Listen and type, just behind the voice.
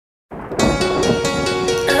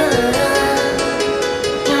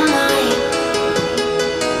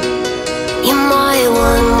You're my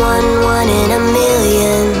one in a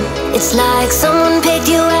million. It's like someone picked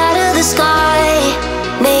you out of the sky.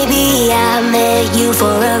 Maybe I met you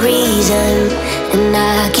for a reason, and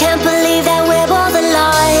I can't believe that we're both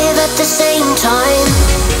alive at the same time.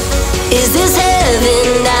 Is this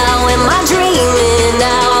heaven now? Am I dreaming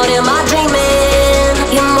out? Am I dreaming?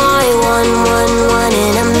 You're my one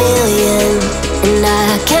in a million, and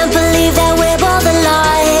I can't believe that we're both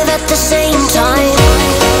alive at the same time.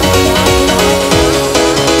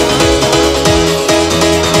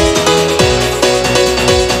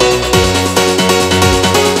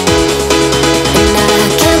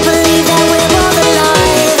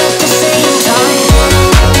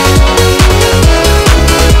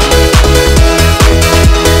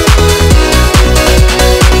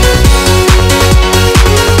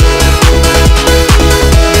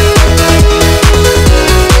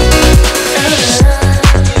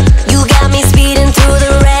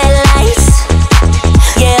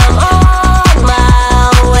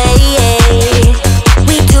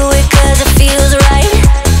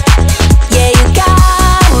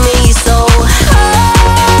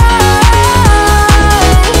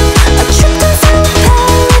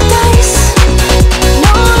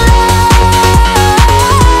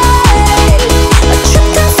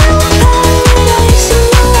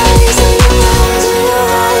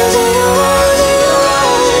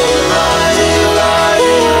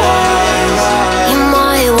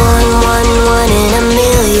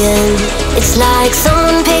 It's like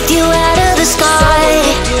someone picked you out of the sky.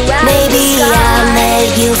 Maybe I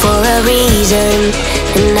met you for a reason,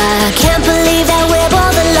 and I can't believe that we're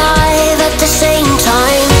both alive at the same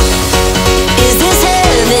time. Is this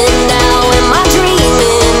heaven now? Am I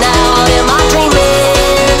dreaming now? Am I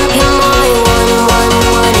dreaming? You're my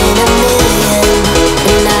one in a million,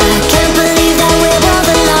 and I can't believe that we're both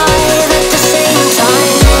alive at the same time.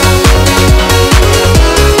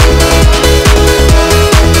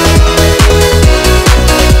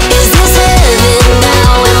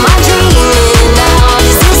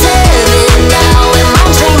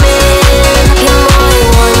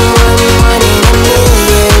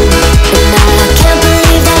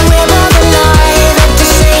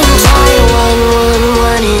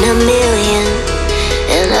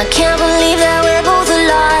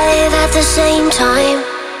 Same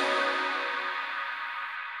time.